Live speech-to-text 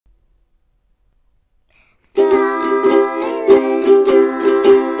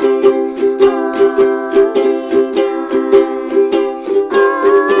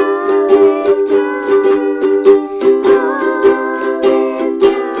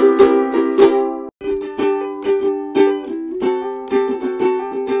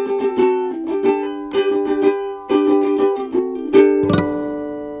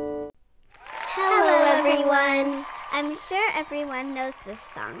this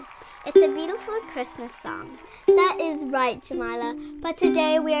song. It's a beautiful Christmas song. That is right, Jamila. But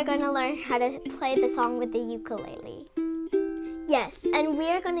today we are going to learn how to play the song with the ukulele. Yes, and we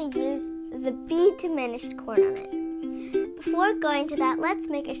are going to use the B diminished chord on it. Before going to that, let's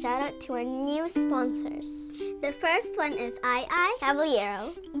make a shout out to our new sponsors. The first one is I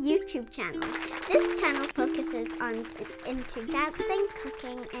Caballero YouTube channel. This channel focuses into dancing,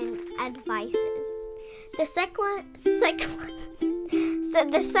 cooking, and advices. The second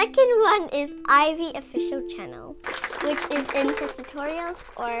one is Ivy official channel, which is into tutorials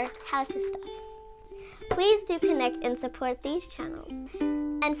or how-to stuffs. Please do connect and support these channels.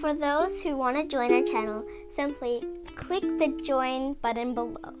 And for those who want to join our channel, simply click the join button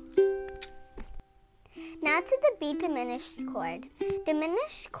below. Now to the B diminished chord.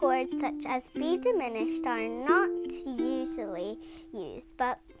 Diminished chords such as B diminished are not usually used,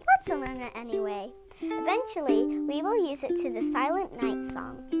 but let's learn it anyway. Eventually, we will use it to the Silent Night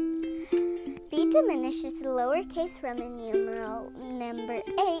song. B diminished is the lowercase Roman numeral number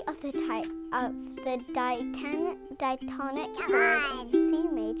 8 of the diatonic chord in C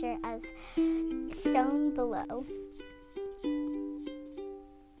major as shown below.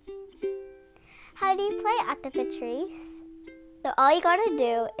 How do you play at the Patrice? So all you gotta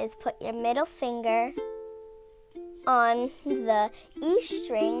do is put your middle finger on the E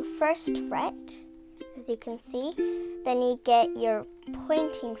string first fret, as you can see. Then you get your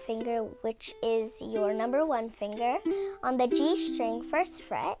pointing finger, which is your number 1 finger, on the G string first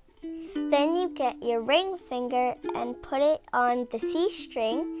fret. Then you get your ring finger and put it on the C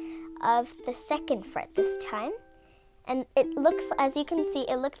string of the 2nd fret this time. And it looks, as you can see,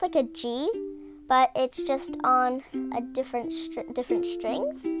 it looks like a G, but it's just on a different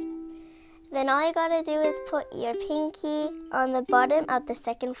strings. Then all you gotta do is put your pinky on the bottom of the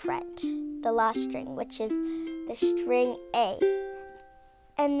 2nd fret, the last string, which is the string A.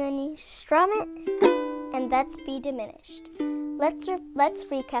 And then you strum it, and that's B diminished. Let's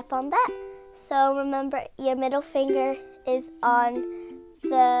recap on that. So remember, your middle finger is on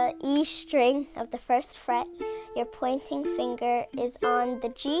the E string of the 1st fret. Your pointing finger is on the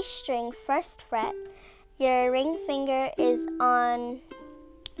G string 1st fret. Your ring finger is on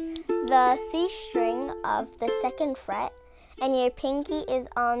the C string of the 2nd fret. And your pinky is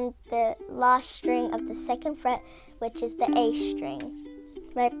on the last string of the 2nd fret, which is the A string.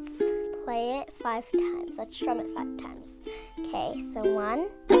 Let's play it 5 times. Let's strum it 5 times. Okay, so 1,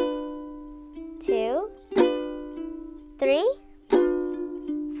 2, 3,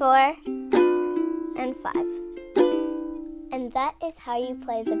 4, and 5. And that is how you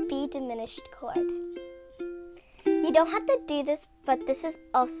play the B diminished chord. You don't have to do this, but this is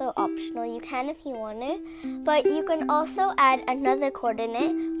also optional. You can if you want to, but you can also add another chord in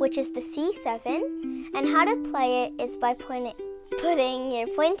it, which is the C7. And how to play it is by putting your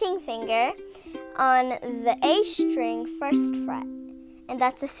pointing finger on the A string 1st fret, and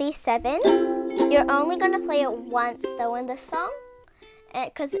that's a C7. You're only going to play it once though in the song,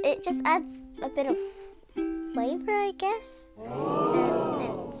 because it just adds a bit of flavor, I guess, and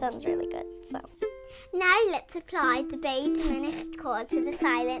it sounds really good. So now let's apply the B diminished chord to the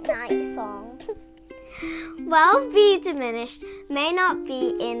Silent Night song. While B diminished may not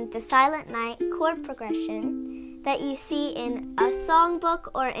be in the Silent Night chord progression that you see in a songbook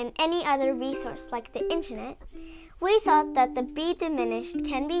or in any other resource like the internet, we thought that the B diminished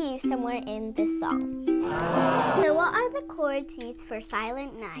can be used somewhere in this song. So what are the chords used for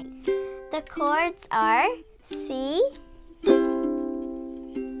Silent Night? The chords are C,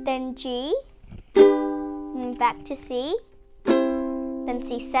 then G, back to C, then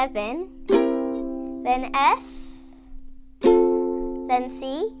C7, then F, then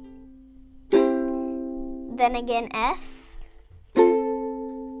C, then again F,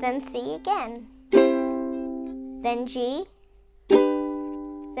 then C again, then G,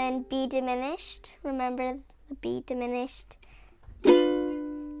 then B diminished, remember the B diminished,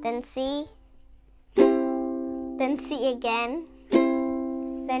 then C, then C again,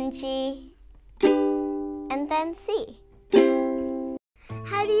 then G, and then C.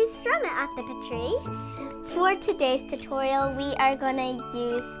 How do you strum it at the Patrice? For today's tutorial, we are going to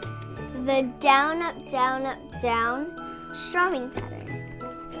use the down, up, down strumming pattern.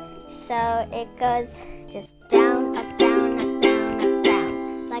 So it goes just down, up, down, up, down, up,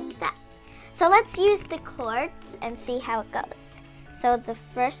 down, like that. So let's use the chords and see how it goes. So the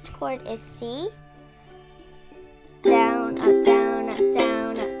first chord is C, down, up, down, up,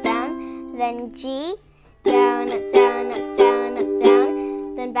 down, up, down, then G, down, up, down, up, down, up,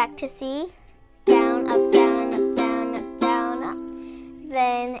 down, then back to C, down, up, down, up, down, up, down, up,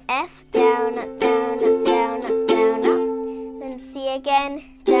 then F, down, up, down, up, down, up, down, up, then C again,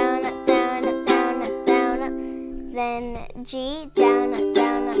 down, up, down, up, down, up, down, up. Then G, down, up,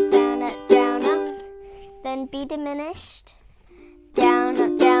 down, up, down, up, down, up. Then B diminished, down,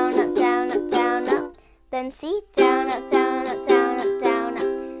 up, down, up, down, up, down, up. Then C, down, up, down, up, down, up, down,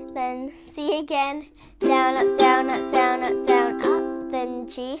 up. Then C again, down, up, down, up, down, up, down, up. Then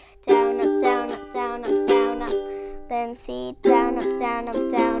G, down, up, down, up, down, up, down, up. Then C, down, up, down,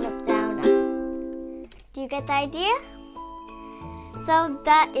 up, down, up, down, up. Do you get the idea? So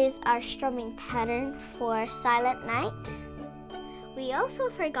that is our strumming pattern for Silent Night. We also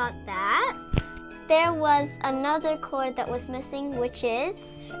forgot that there was another chord that was missing, which is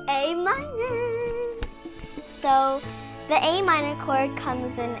A minor. So the A minor chord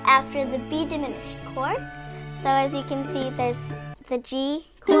comes in after the B diminished chord. So as you can see, there's the G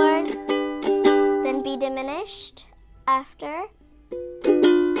chord, then B diminished after.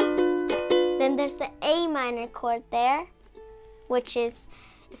 Then there's the A minor chord there, which is,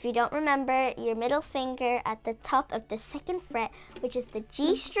 if you don't remember, your middle finger at the top of the 2nd fret, which is the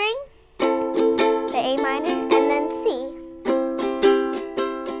G string, the A minor, and then C.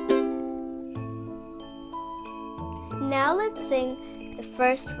 Now let's sing the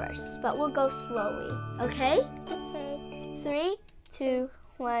first verse, but we'll go slowly, okay? Okay. 3, 2,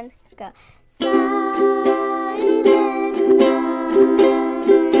 1, go. Silent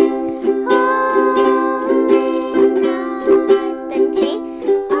night, then G,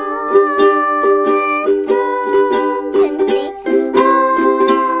 always come, then C,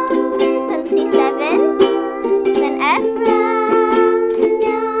 always, then C7, then F, then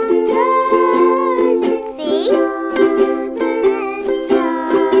C,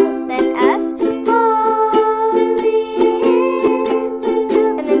 then F,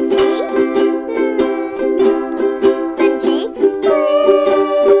 and then C, then G,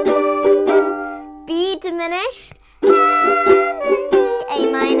 then B diminished, A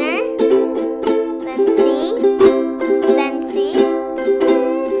minor, then C, then C,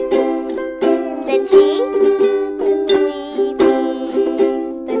 then G,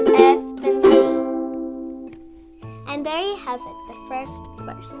 then F, then C. And there you have it, the first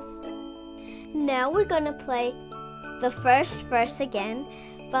verse. Now we're gonna play the first verse again,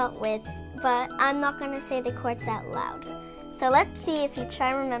 but I'm not gonna say the chords out loud. So let's see if you try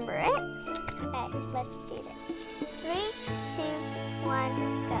and remember it. Okay, let's do this. 3, 2, 1,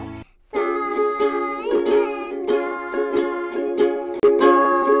 go. Silent night, holy night, always come,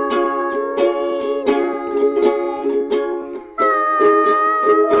 always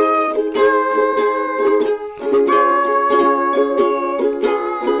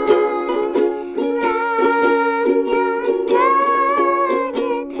bright, round yon garden, mother and child,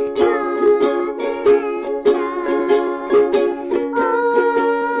 only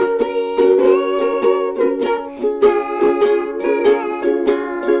heavens up, tender and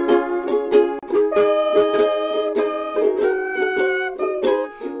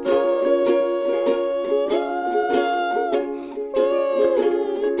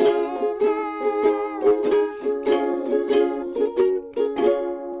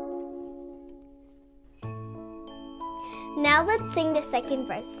Now let's sing the second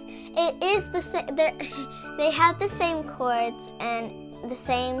verse. It is they have the same chords and the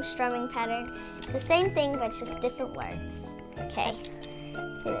same strumming pattern. It's the same thing, but it's just different words. Okay,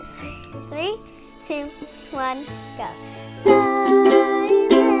 do this. 3, 2, 1, go. Silent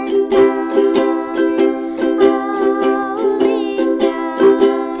night, holy night,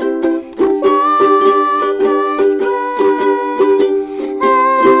 shepherds cry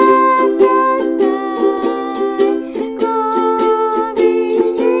at the side, glory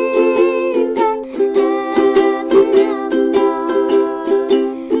streamed down heaven afar,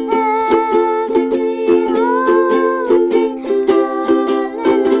 heavenly hosts sing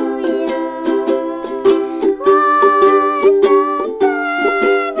hallelujah. Christ the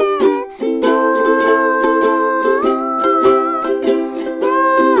Savior is born.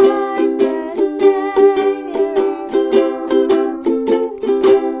 Christ the Savior is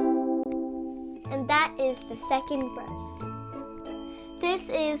born. And that is the second verse. This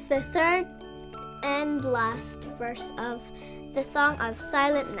is the third and last verse of the song of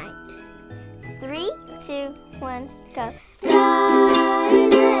Silent Night. 3, 2, 1, go. Silent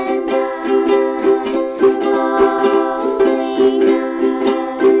night, holy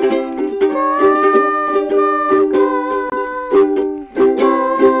night, sun now gone,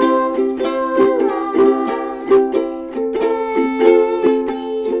 love's pure light,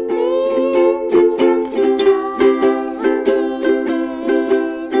 many dreamers rest thy holy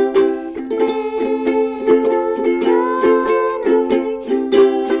face, with the dawn of their evening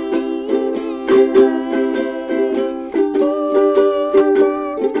praise.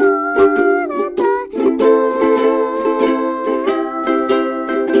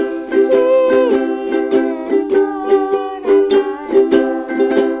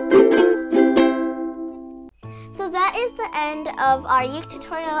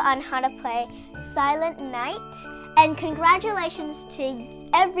 tutorial on how to play Silent Night. And congratulations to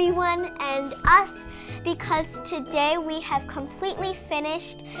everyone and us, because today we have completely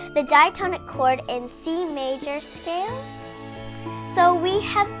finished the diatonic chord in C major scale. So we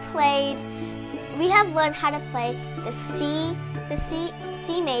have learned how to play the C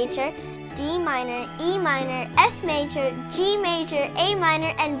major, D minor, E minor, F major, G major, A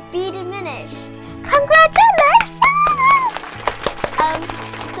minor, and B diminished. Congratulations!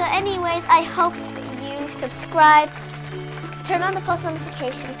 So anyways, I hope you subscribe, turn on the post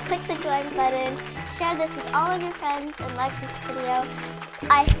notifications, click the join button, share this with all of your friends, and like this video.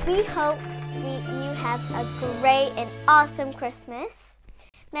 We hope you have a great and awesome Christmas.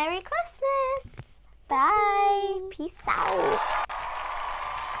 Merry Christmas! Bye! Peace out!